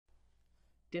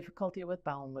Difficulty with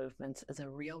bowel movements is a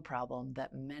real problem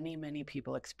that many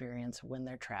people experience when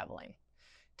they're traveling.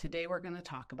 Today we're going to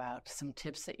talk about some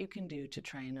tips that you can do to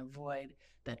try and avoid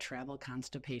the travel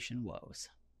constipation woes.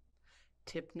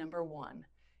 Tip number 1,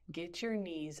 get your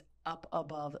knees up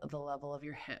above the level of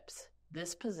your hips.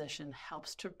 This position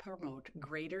helps to promote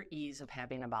greater ease of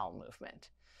having a bowel movement.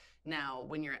 Now,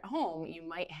 when you're at home, you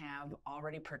might have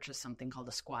already purchased something called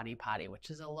a Squatty Potty, which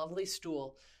is a lovely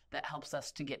stool that helps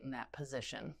us to get in that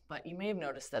position. But you may have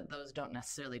noticed that those don't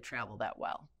necessarily travel that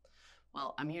well.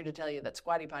 Well, I'm here to tell you that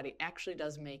Squatty Potty actually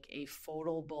does make a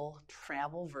foldable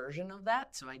travel version of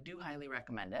that, so I do highly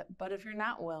recommend it. But if you're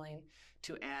not willing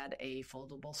to add a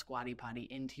foldable Squatty Potty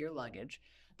into your luggage,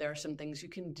 there are some things you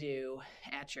can do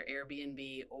at your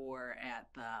Airbnb or at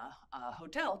the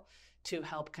hotel to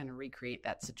help kind of recreate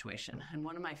that situation. And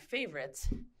one of my favorites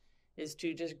is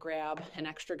to just grab an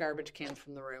extra garbage can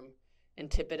from the room and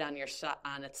tip it on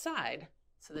its side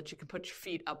so that you can put your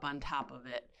feet up on top of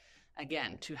it,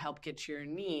 again, to help get your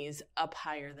knees up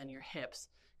higher than your hips,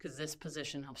 because this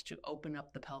position helps to open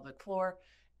up the pelvic floor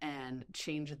and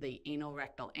change the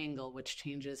anorectal angle, which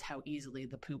changes how easily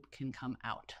the poop can come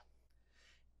out.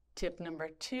 Tip number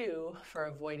 2 for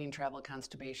avoiding travel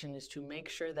constipation is to make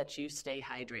sure that you stay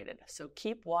hydrated. So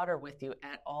keep water with you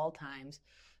at all times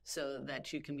so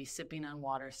that you can be sipping on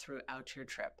water throughout your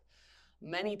trip.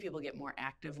 Many people get more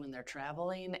active when they're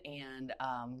traveling and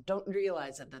don't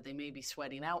realize that they may be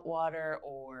sweating out water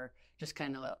or just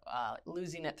kind of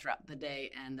losing it throughout the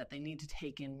day, and that they need to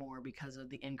take in more because of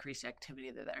the increased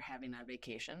activity that they're having on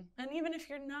vacation. And even if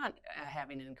you're not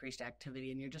having increased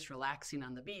activity and you're just relaxing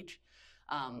on the beach,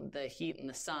 the heat and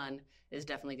the sun is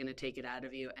definitely going to take it out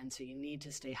of you, and so you need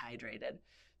to stay hydrated.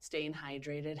 Staying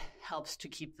hydrated helps to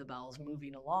keep the bowels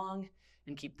moving along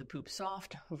and keep the poop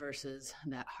soft versus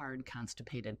that hard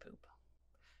constipated poop.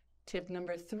 Tip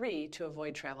number 3 to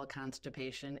avoid travel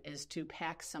constipation is to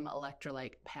pack some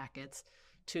electrolyte packets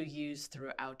to use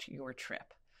throughout your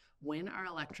trip. When our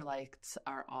electrolytes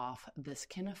are off, this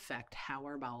can affect how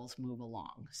our bowels move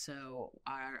along. So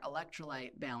our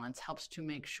electrolyte balance helps to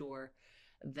make sure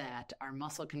that our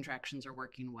muscle contractions are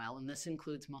working well, and this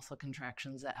includes muscle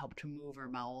contractions that help to move our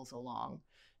bowels along.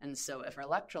 And so if our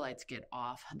electrolytes get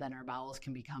off, then our bowels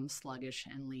can become sluggish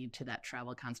and lead to that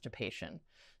travel constipation.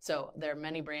 So there are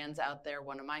many brands out there.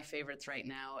 One of my favorites right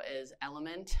now is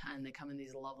Element, and they come in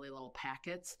these lovely little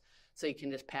packets. So you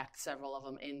can just pack several of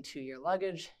them into your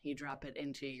luggage. You drop it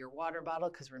into your water bottle,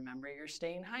 because remember, you're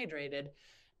staying hydrated,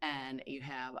 and you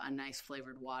have a nice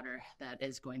flavored water that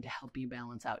is going to help you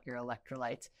balance out your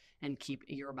electrolytes and keep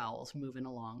your bowels moving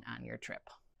along on your trip.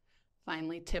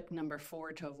 Finally, tip number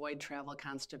 4 to avoid travel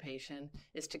constipation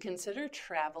is to consider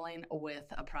traveling with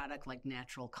a product like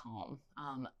Natural Calm.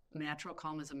 Natural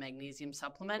Calm is a magnesium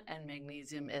supplement, and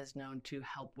magnesium is known to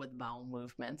help with bowel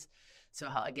movements. So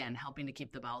again, helping to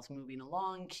keep the bowels moving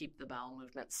along, keep the bowel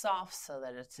movement soft so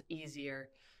that it's easier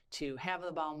to have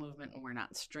the bowel movement and we're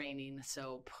not straining.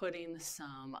 So putting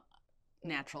some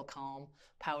Natural Calm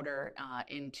powder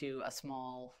into a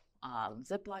small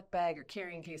Ziploc bag or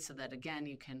carrying case so that, again,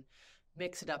 you can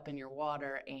mix it up in your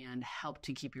water and help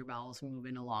to keep your bowels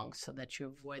moving along so that you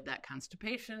avoid that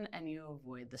constipation and you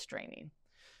avoid the straining.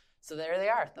 So there they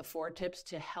are, the 4 tips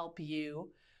to help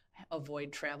you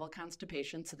avoid travel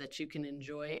constipation so that you can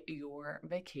enjoy your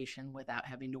vacation without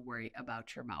having to worry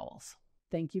about your bowels.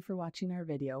 Thank you for watching our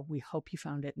video. We hope you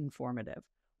found it informative.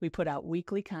 We put out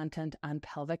weekly content on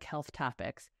pelvic health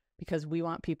topics because we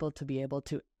want people to be able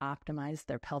to optimize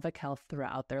their pelvic health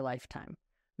throughout their lifetime.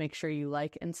 Make sure you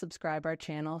like and subscribe our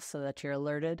channel so that you're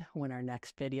alerted when our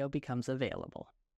next video becomes available.